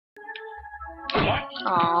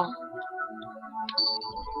Aw.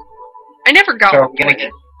 I never got So one. are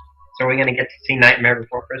we gonna get to see Nightmare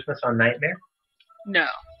Before Christmas on Nightmare? No.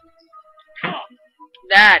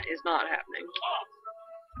 That is not happening.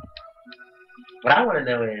 What I want to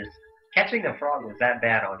know is, catching a frog was that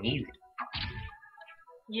bad on easy?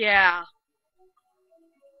 Yeah.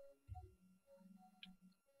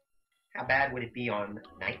 How bad would it be on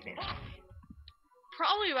Nightmare?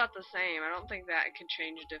 Probably about the same. I don't think that could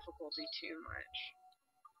change difficulty too much.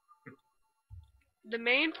 The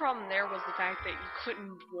main problem there was the fact that you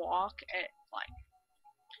couldn't walk at, like...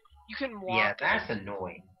 You couldn't walk... Yeah, that's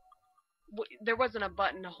annoying. There wasn't a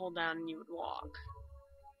button to hold down and you would walk.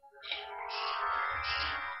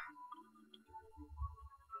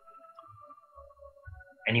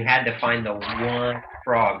 And you had to find the one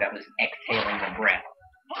frog that was exhaling the breath.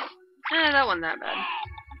 That wasn't that bad.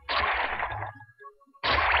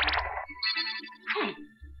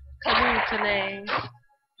 Kalutale.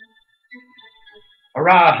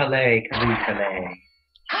 Hurrah, hale, kalutale.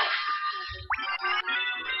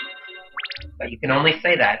 But you can only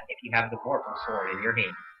say that if you have the Vorpal sword in your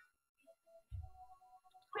hand.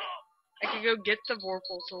 I could go get the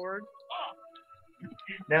Vorpal sword.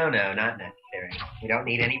 No, not necessary. We don't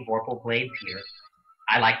need any Vorpal blades here.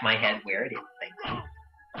 I like my head where it is, thank you.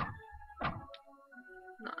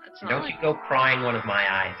 No, it's not. Don't you go prying one of my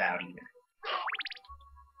eyes out either.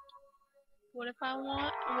 What if I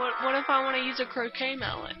want to use a croquet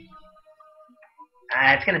mallet?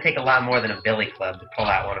 It's going to take a lot more than a billy club to pull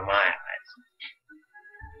out one of my eyes.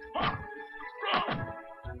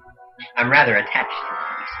 I'm rather attached to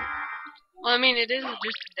it, you see. Well, I mean, it is just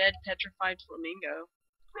a dead petrified flamingo.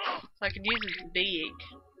 So I could use its beak.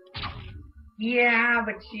 Yeah,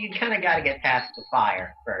 but you kind of got to get past the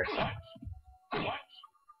fire first.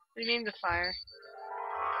 What do you mean the fire?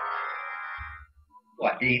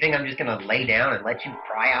 What, do you think I'm just going to lay down and let you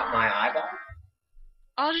pry out my eyeball?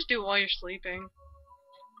 I'll just do it while you're sleeping.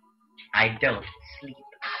 I don't sleep.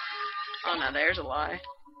 Oh, no, there's a lie.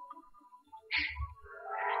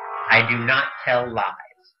 I do not tell lies.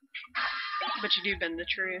 But you do bend the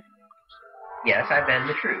truth. Yes, I bend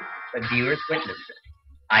the truth, but viewers witness it.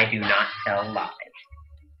 I do not tell lies.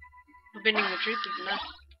 But bending the truth is enough.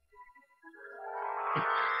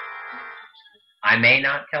 I may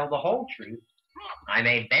not tell the whole truth. I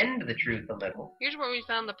may bend the truth a little. Here's where we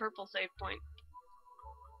found the purple save point.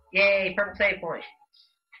 Yay, purple save point.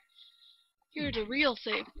 Here's a real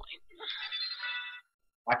save point.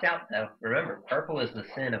 Watch out, though. Remember, purple is the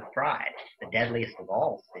sin of pride, the deadliest of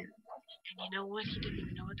all sins. And you know what? He didn't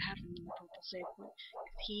even know what happened in the purple save point.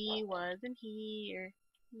 He wasn't here.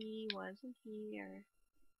 He wasn't here.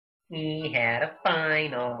 He had a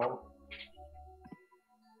final.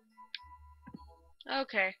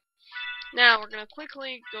 Okay. Now we're gonna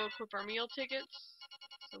quickly go equip our meal tickets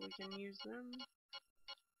so we can use them.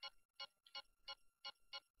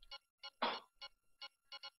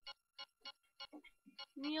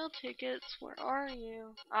 Meal tickets, where are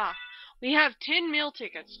you? Ah, we have 10 meal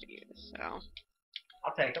tickets to use, so.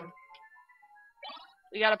 I'll take them.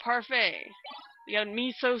 We got a parfait. We got a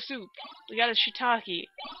miso soup. We got a shiitake.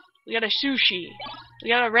 We got a sushi. We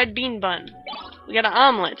got a red bean bun. We got an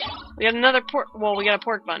omelet. We got another we got a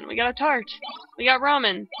pork bun. We got a tart. We got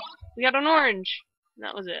ramen. We got an orange. And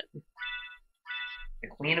that was it. The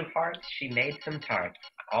Queen of Hearts, she made some tarts,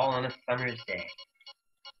 all on a summer's day.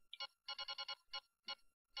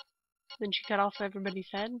 Then she cut off everybody's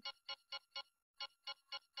head?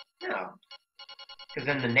 No. Because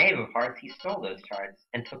in the Knave of Hearts, he stole those tarts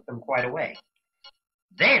and took them quite away.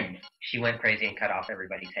 Then she went crazy and cut off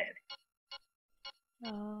everybody's head.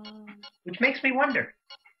 Which makes me wonder,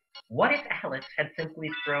 what if Alice had simply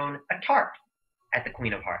thrown a tart at the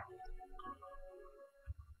Queen of Hearts,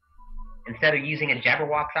 instead of using a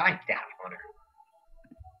Jabberwock's eye staff on her?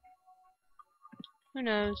 Who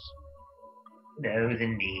knows? Who knows,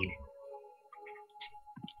 indeed.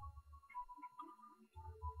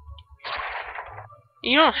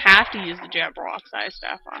 You don't have to use the Jabberwock's eye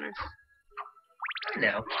staff on her.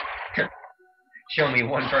 No. Show me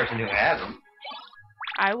one person who hasn't.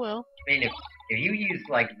 I will. I mean, if you use,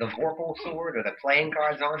 like, the Vorpal sword or the playing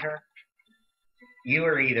cards on her, you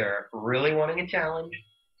are either really wanting a challenge.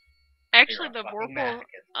 Actually, the Vorpal,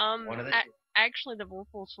 actually, the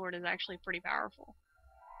Vorpal sword is actually pretty powerful.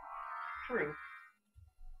 True.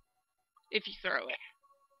 If you throw it.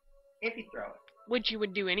 If you throw it. Which you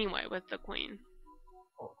would do anyway with the Queen.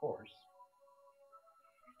 Oh, of course.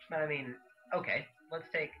 But I mean, okay, let's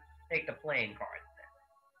take the playing cards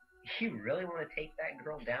then. You really want to take that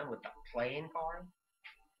girl down with the playing card?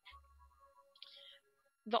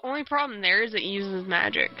 The only problem there is it uses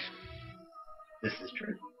magic. This is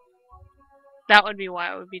true. That would be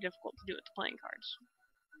why it would be difficult to do with the playing cards.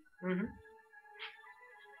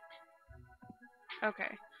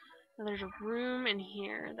 Okay. So there's a room in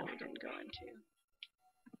here that we didn't go into.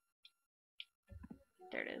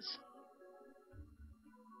 There it is.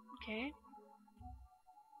 Okay.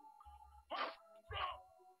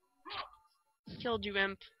 Killed you,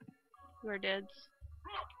 imp. You are dead.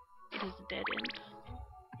 It is a dead imp.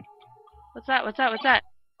 What's that? What's that? What's that?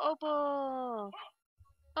 Opal!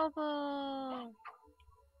 Opal!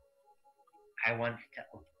 I want to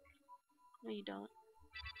open. No, you don't.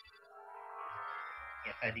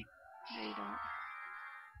 Yes, I do. No, you don't.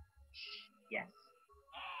 Yes.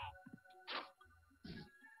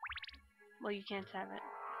 Well, you can't have it.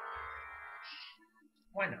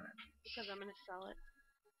 Why not? Because I'm gonna sell it.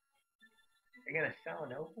 You're gonna sell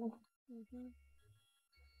an opal? Mm-hmm.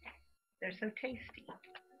 They're so tasty.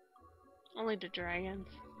 Only to dragons.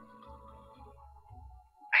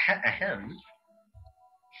 Ahem.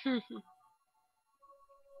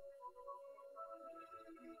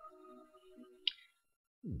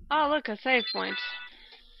 Oh, look, a save point.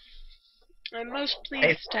 I'm most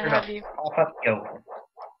pleased to have you. Pop up the opal.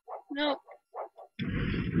 Nope.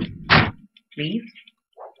 Please?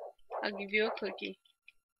 I'll give you a cookie.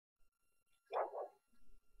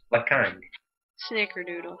 What kind?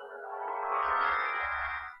 Snickerdoodle.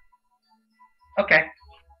 Okay.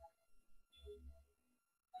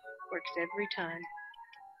 Works every time.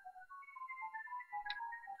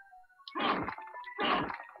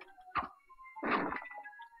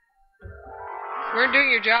 You weren't doing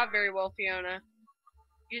your job very well, Fiona.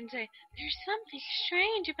 You didn't say, there's something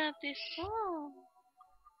strange about this song.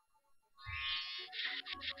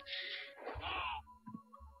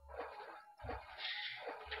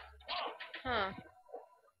 Huh.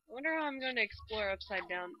 I wonder how I'm going to explore upside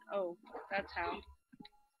down. Oh, that's how.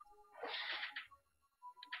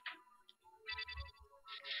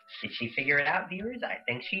 Did she figure it out, viewers? I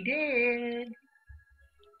think she did.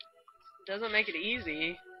 Doesn't make it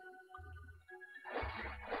easy.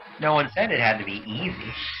 No one said it had to be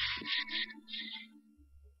easy.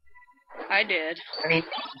 I did. I mean,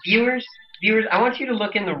 viewers, I want you to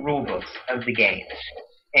look in the rule books of the game,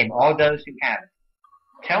 and all those who have it.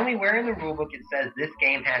 Tell me where in the rule book it says this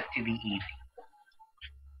game has to be easy.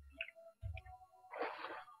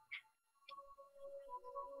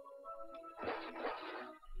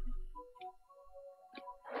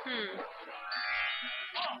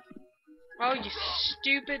 Oh, you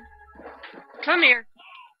stupid. Come here.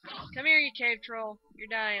 Come here, you cave troll. You're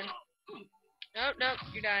dying. Nope, nope,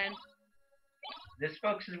 you're dying. This,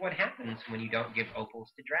 folks, is what happens when you don't give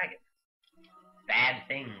opals to dragons. Bad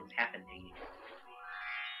things happen to you.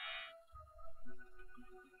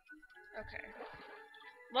 Okay.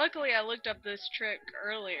 Luckily, I looked up this trick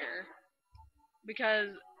earlier because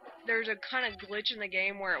there's a kind of glitch in the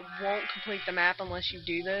game where it won't complete the map unless you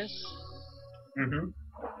do this.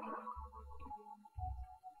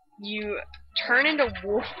 You turn into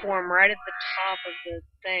wolf form right at the top of the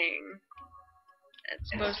thing. It's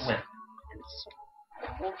supposed to swim.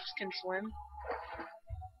 Wolves can swim?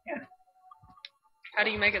 Yeah. How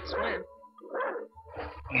do you make it swim?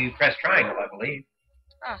 You press triangle, I believe.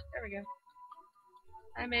 Ah, there we go.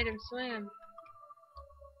 I made him swim.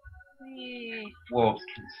 Whee. Wolves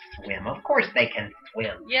can swim. Of course they can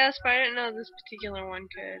swim. Yes, but I didn't know this particular one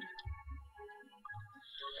could.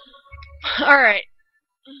 Alright.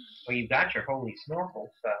 Well, you got your holy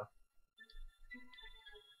snorkel, so...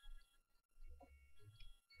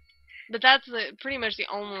 But that's pretty much the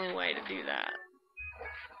only way to do that.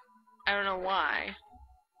 I don't know why.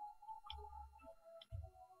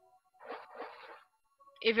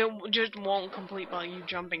 If it just won't complete by you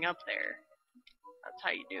jumping up there. That's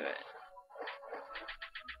how you do it.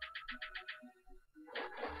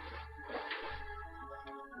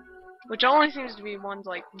 Which only seems to be ones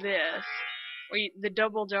like this, where the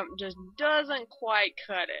double jump just doesn't quite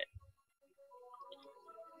cut it.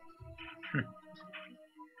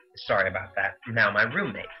 Sorry about that. Now my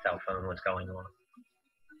roommate's cell phone was going on.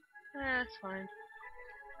 That's fine.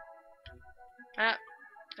 Ah,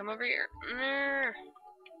 come over here.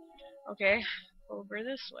 Okay, over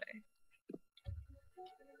this way.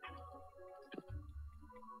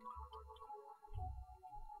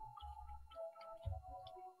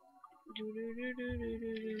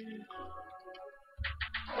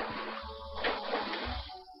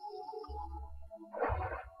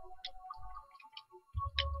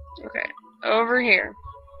 Okay, over here.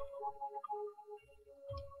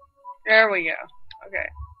 There we go. Okay.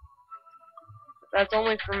 That's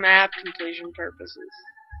only for map completion purposes.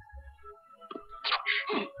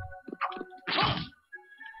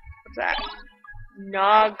 What's that?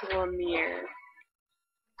 Noglamir.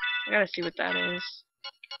 I gotta see what that is.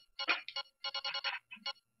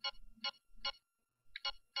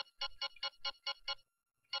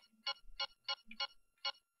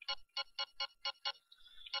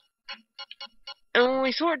 And when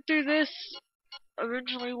we sort through this,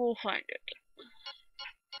 eventually we'll find it.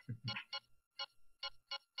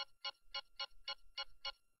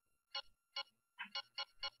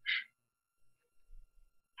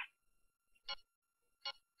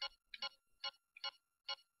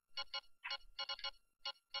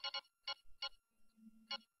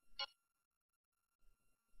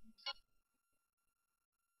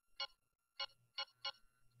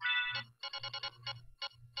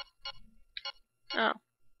 Oh.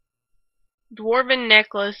 Dwarven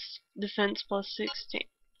necklace, defense plus 16,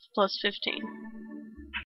 plus 15.